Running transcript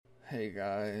Hey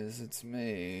guys, it's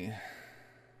me.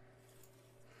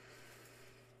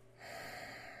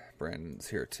 Brandon's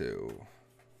here too.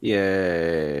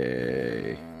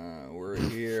 Yay. We're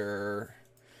here.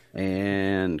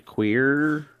 And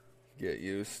queer. Get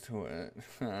used to it.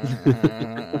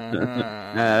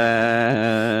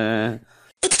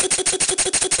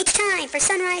 It's time for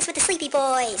Sunrise with the Sleepy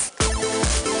Boys.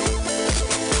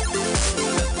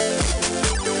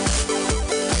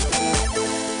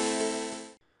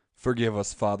 Forgive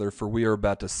us, Father, for we are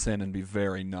about to sin and be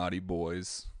very naughty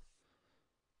boys.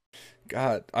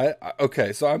 God,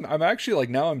 okay, so I'm actually like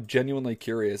now I'm genuinely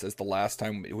curious as the last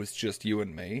time it was just you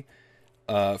and me,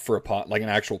 for an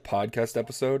actual podcast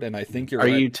episode, and I think you're. Are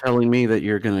right. you telling me that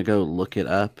you're gonna go look it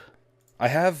up? I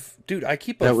have, dude. I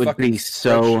keep a That would fucking be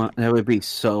so. spreadsheet. That would be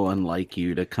so unlike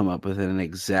you to come up with an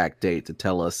exact date to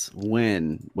tell us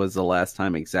when was the last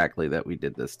time exactly that we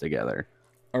did this together.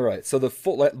 All right, so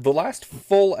the last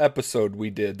full episode we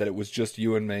did that it was just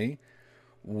you and me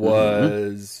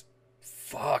was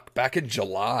back in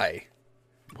July.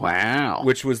 Wow.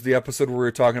 Which was the episode where we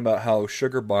were talking about how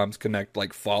sugar bombs connect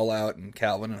like Fallout and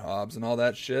Calvin and Hobbes and all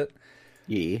that shit.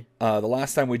 Yeah. The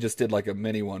last time we just did like a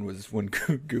mini one was when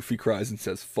Goofy cries and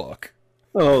says fuck.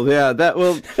 Oh yeah, that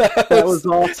was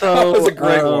also that was a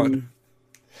great one.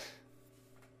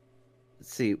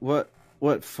 Let's see what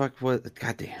fuck what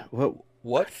goddamn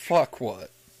What fuck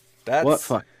what? That's what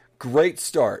fuck. Great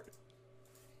start.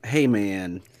 Hey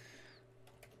man.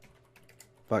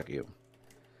 Fuck you.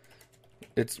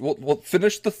 We'll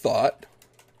finish the thought.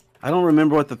 I don't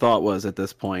remember what the thought was at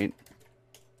this point.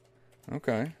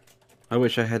 Okay. I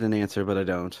wish I had an answer, but I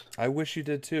don't. I wish you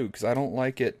did too, because I don't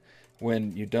like it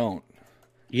when you don't.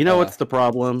 You know what's the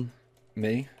problem?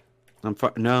 Me? No.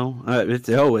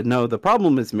 No. The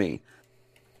problem is me.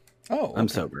 Oh, okay. I'm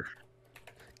sober.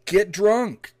 Get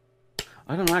drunk.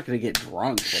 I'm not gonna get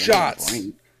drunk. Shots.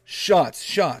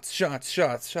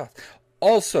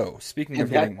 Also, speaking of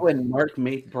that's getting... when Mark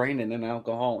made Brandon an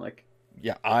alcoholic.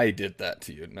 Yeah, I did that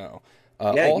to you. No.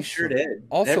 You sure did.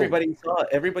 Also, everybody saw it.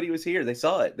 Everybody was here. They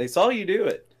saw it. They saw you do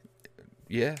it.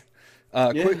 Yeah.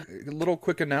 Yeah.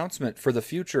 Quick announcement for the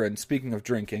future. And speaking of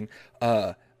drinking,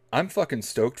 I'm fucking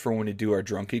stoked for when we do our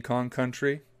DrunkyCon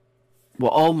country.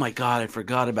 Well, oh my god, I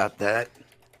forgot about that.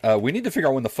 We need to figure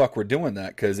out when the fuck we're doing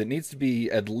that, because it needs to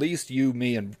be at least you,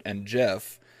 me, and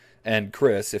Jeff, and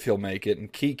Chris if he'll make it,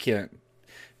 and Key can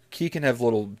have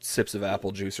little sips of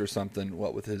apple juice or something.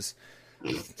 What with his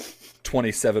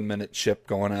 27-minute chip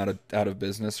going out of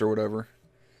business or whatever.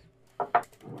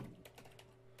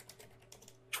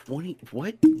 20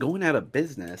 what? Going out of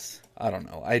business? I don't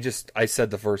know. I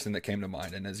said the first thing that came to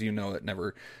mind, and as you know, it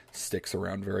never sticks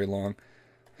around very long.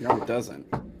 No, it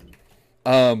doesn't.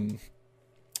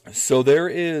 So there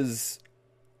is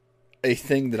a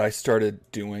thing that I started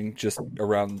doing just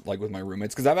around like with my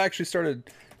roommates, because I've actually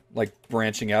started like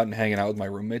branching out and hanging out with my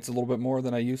roommates a little bit more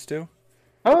than I used to.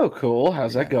 Oh, cool.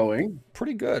 How's that going?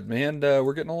 Pretty good, man.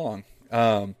 We're getting along.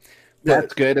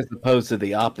 That's good as opposed to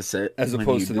the opposite. As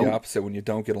opposed to the opposite when you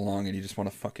don't get along and you just want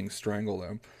to fucking strangle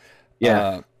them.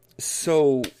 Yeah.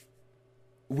 So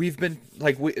we've been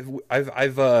like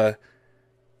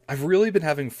I've really been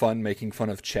having fun making fun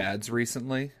of Chads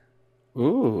recently.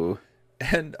 Ooh.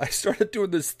 And I started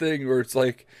doing this thing where it's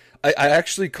like I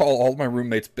actually call all my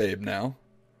roommates babe now.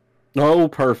 Oh,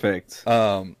 perfect.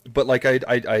 But like I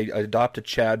adopt a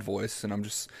Chad voice, and I'm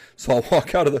just so I'll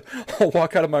walk out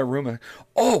of my room and,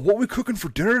 oh, what we cooking for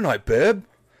dinner tonight, babe?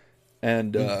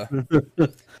 And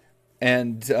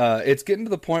it's getting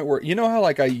to the point where, you know how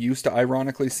like I used to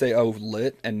ironically say oh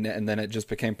lit, and then it just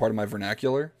became part of my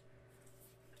vernacular.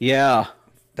 Yeah.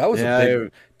 That was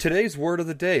today's word of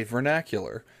the day,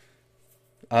 vernacular.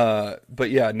 But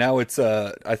yeah, now it's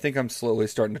I think I'm slowly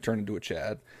starting to turn into a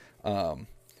Chad.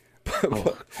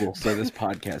 Cool. So this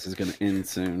podcast is going to end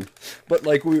soon. But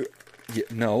like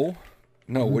no,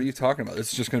 what are you talking about?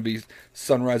 It's just going to be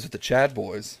Sunrise with the Chad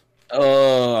boys.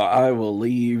 I will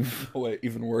leave. Oh wait,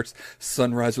 even worse,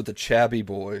 Sunrise with the Chabby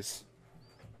boys.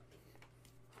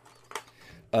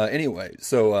 Anyway,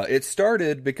 so it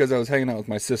started because I was hanging out with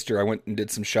my sister. I went and did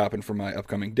some shopping for my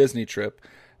upcoming Disney trip.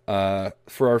 For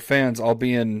our fans, I'll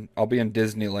be in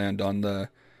Disneyland on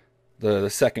the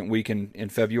second week in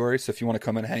February. So if you want to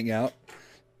come and hang out,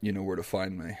 you know where to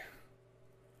find me.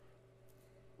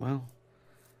 Well,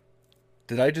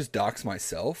 did I just dox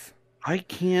myself? I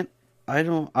can't. I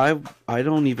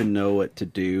don't even know what to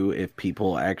do if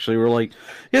people actually were like,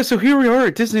 yeah, so here we are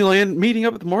at Disneyland meeting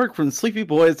up with Mark from the Sleepy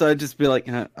Boys. I'd just be like,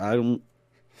 I don't.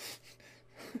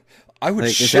 I would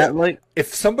like, shit. Like,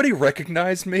 if somebody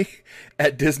recognized me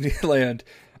at Disneyland,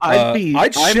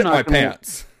 I'd shit my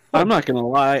pants. I'm not gonna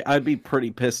lie, I'd be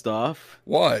pretty pissed off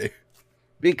Why?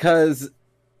 because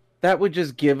that would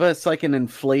just give us like an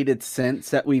inflated sense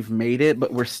that we've made it,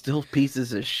 but we're still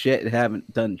pieces of shit and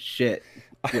haven't done shit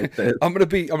with this. I'm gonna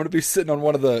be sitting on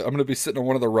one of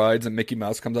the rides, and Mickey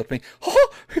Mouse comes up to me. Oh,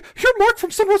 you're Mark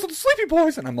from Sunrise with the Sleepy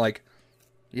Boys, and I'm like,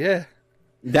 yeah.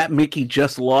 That Mickey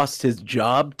just lost his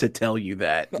job to tell you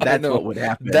that. That's what would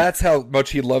happen. That's how much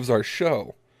he loves our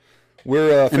show.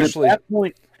 We're officially.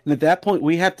 And at that point,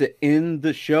 we have to end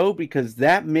the show because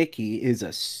that Mickey is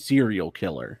a serial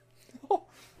killer.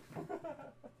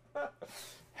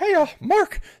 Hey,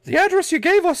 Mark, the address you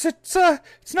gave us, it's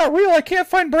not real. I can't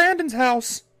find Brandon's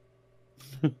house.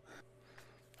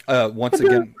 Once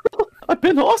again, I've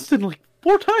been to Austin like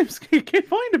 4 times. Can't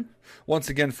find him. Once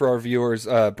again, for our viewers,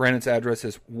 Brandon's address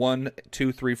is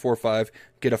 12345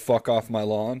 Get a Fuck Off My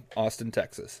Lawn, Austin,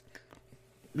 Texas.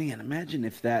 Man, imagine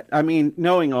if that... I mean,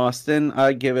 knowing Austin,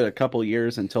 I'd give it a couple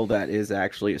years until that is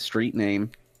actually a street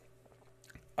name.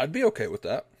 I'd be okay with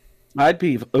that. I'd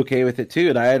be okay with it, too,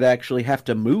 and I'd actually have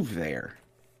to move there.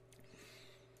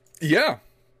 Yeah,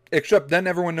 except then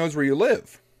everyone knows where you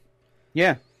live.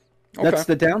 Yeah, Okay. that's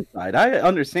the downside. I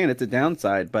understand it's a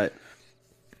downside, but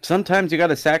sometimes you got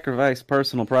to sacrifice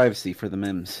personal privacy for the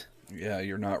memes. Yeah,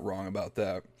 you're not wrong about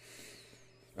that.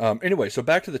 Anyway, so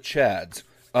back to the Chads.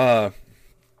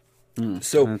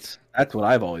 So that's what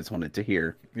I've always wanted to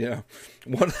hear. yeah,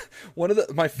 one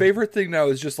of my favorite thing now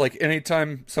is just like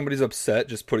anytime somebody's upset,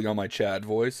 just putting on my Chad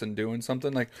voice and doing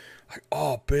something like,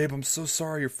 oh babe, I'm so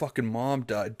sorry your fucking mom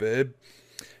died, babe.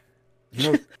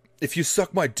 You know, if you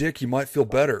suck my dick, you might feel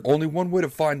better. Only one way to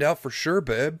find out for sure,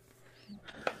 babe.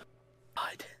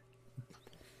 God,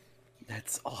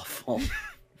 that's awful.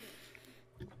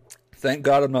 Thank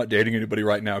God I'm not dating anybody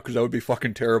right now, because that would be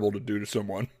fucking terrible to do to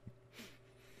someone.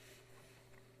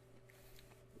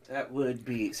 That would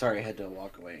be... Sorry, I had to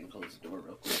walk away and close the door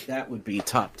real quick. That would be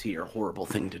top tier horrible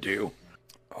thing to do.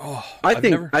 Oh, I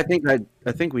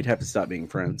think we'd have to stop being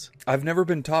friends. I've never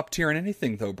been top tier in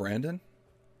anything, though, Brandon.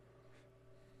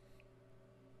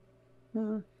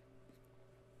 I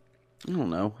don't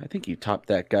know. I think you topped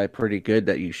that guy pretty good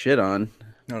that you shit on.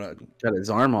 No. Got his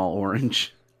arm all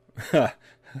orange.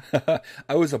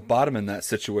 I was a bottom in that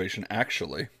situation,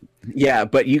 actually. Yeah,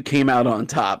 but you came out on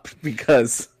top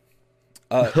because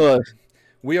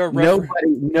We are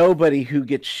nobody who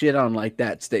gets shit on like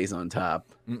that stays on top.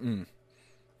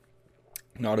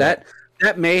 Not at all.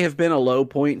 That may have been a low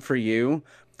point for you.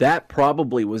 That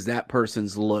probably was that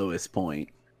person's lowest point.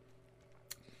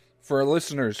 For our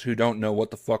listeners who don't know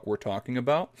what the fuck we're talking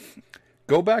about,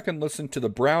 go back and listen to the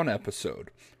Brown episode.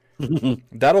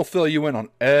 That'll fill you in on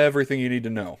everything you need to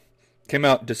know. Came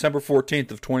out December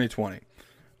 14th of 2020.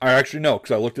 I actually know,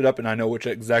 because I looked it up and I know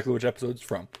exactly which episode it's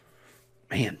from.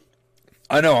 Man.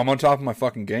 I know, I'm on top of my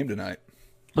fucking game tonight.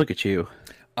 Look at you.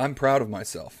 I'm proud of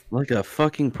myself. Like a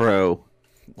fucking pro.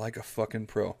 Like a fucking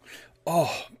pro.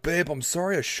 Oh, babe, I'm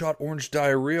sorry I shot orange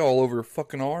diarrhea all over your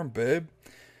fucking arm, babe.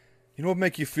 You know what would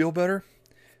make you feel better?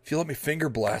 If you let me finger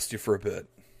blast you for a bit.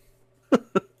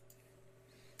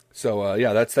 So,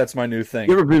 yeah, that's my new thing.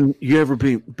 You ever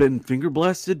been finger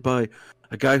blasted by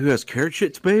a guy who has carrot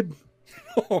shits, babe?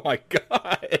 Oh my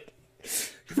god.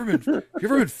 You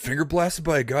ever been finger blasted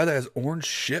by a guy that has orange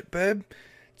shit, babe?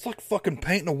 It's like fucking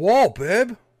painting a wall,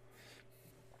 babe.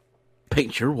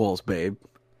 Paint your walls, babe.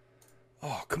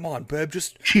 Oh, come on, babe.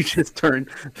 You just turn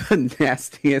the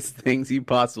nastiest things you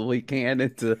possibly can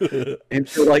into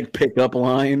like pickup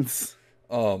lines.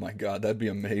 Oh my god, that'd be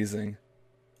amazing.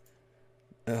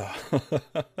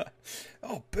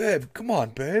 Oh, babe, come on,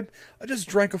 babe. I just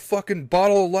drank a fucking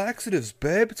bottle of laxatives,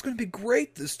 babe. It's gonna be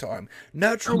great this time.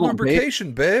 Natural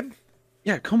lubrication, babe.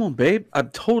 Yeah, come on, babe. I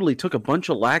totally took a bunch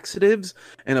of laxatives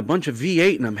and a bunch of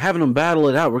V8 and I'm having them battle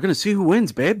it out. We're gonna see who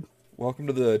wins, babe. Welcome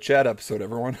to the chat episode,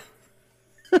 everyone.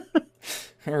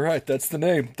 All right, that's the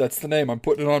name. That's the name. I'm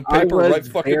putting it on paper right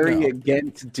fucking now. I was very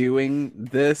against doing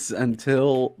this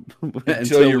until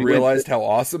you realized how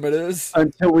awesome it is.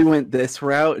 Until we went this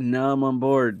route, and now I'm on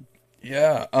board.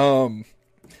 Yeah. Oh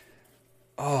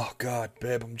God,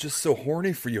 babe, I'm just so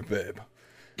horny for you, babe.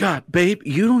 God, babe,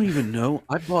 you don't even know.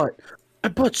 I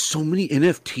bought so many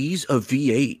NFTs of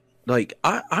V8. Like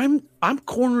I'm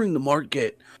cornering the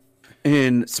market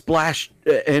in Splash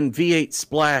and V8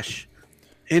 Splash.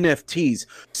 NFTs.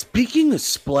 Speaking of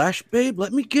Splash, babe,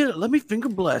 let me finger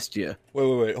blast you.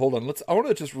 Wait, hold on. I want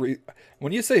to just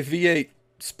when you say V8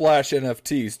 Splash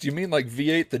NFTs, do you mean like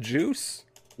V8 the juice?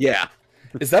 Yeah.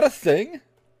 Is that a thing?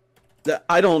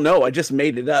 I don't know. I just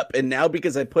made it up, and now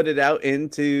because I put it out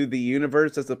into the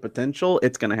universe as a potential,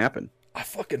 it's gonna happen. I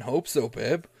fucking hope so,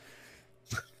 babe.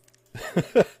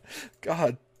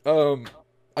 God,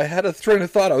 I had a train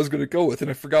of thought I was going to go with, and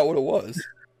I forgot what it was.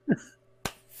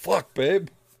 Fuck, babe.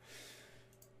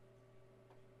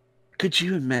 Could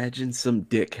you imagine some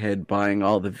dickhead buying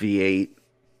all the V8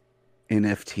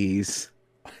 NFTs?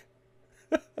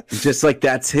 Just like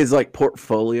that's his like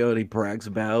portfolio that he brags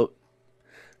about.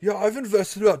 Yeah, I've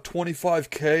invested about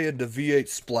 $25K into V8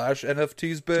 Splash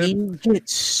NFTs, babe. He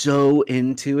gets so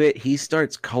into it, he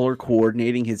starts color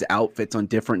coordinating his outfits on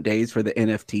different days for the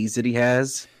NFTs that he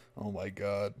has. Oh my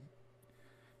god.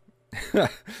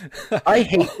 I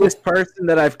hate this person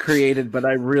that I've created, but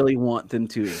I really want them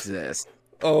to exist.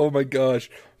 Oh my gosh.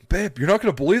 Babe, you're not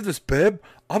going to believe this, babe.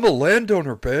 I'm a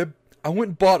landowner, babe. I went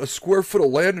and bought a square foot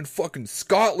of land in fucking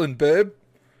Scotland, babe.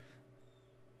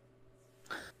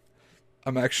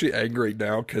 I'm actually angry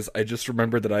now because I just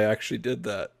remembered that I actually did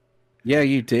that. Yeah,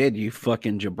 you did, you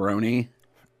fucking jabroni.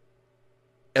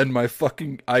 And my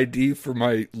fucking ID for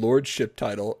my lordship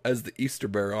title has the Easter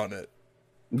Bear on it.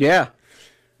 Yeah.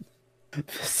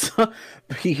 So,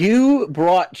 you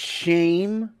brought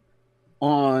shame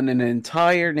on an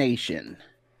entire nation.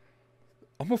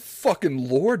 I'm a fucking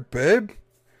lord, babe.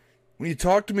 When you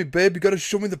talk to me, babe, you gotta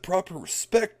show me the proper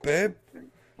respect, babe.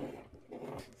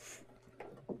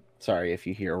 Sorry if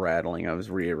you hear rattling, I was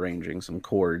rearranging some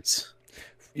chords.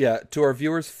 Yeah, to our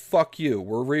viewers, fuck you.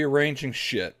 We're rearranging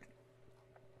shit.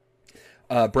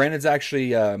 Brandon's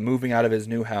actually moving out of his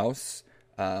new house.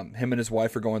 Him and his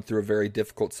wife are going through a very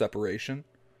difficult separation.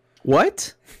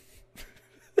 What?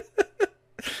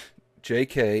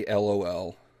 JK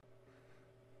LOL.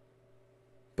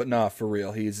 But nah, for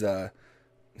real. He's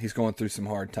going through some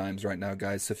hard times right now,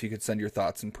 guys. So if you could send your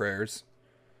thoughts and prayers.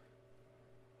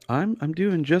 I'm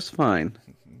doing just fine.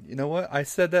 You know what? I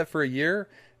said that for a year,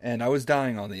 and I was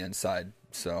dying on the inside.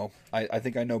 So I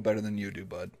think I know better than you do,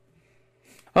 bud.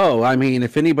 Oh, I mean,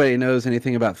 if anybody knows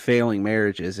anything about failing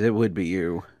marriages, it would be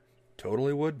you.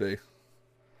 Totally would be.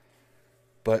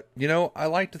 But, you know, I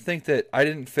like to think that I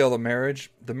didn't fail the marriage.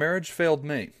 The marriage failed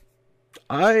me.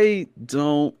 I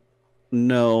don't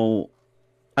know.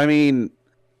 I mean,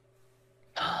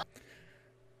 I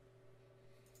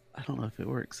don't know if it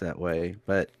works that way,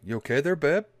 but You okay there,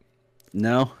 babe?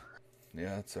 no.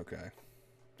 Yeah, it's okay.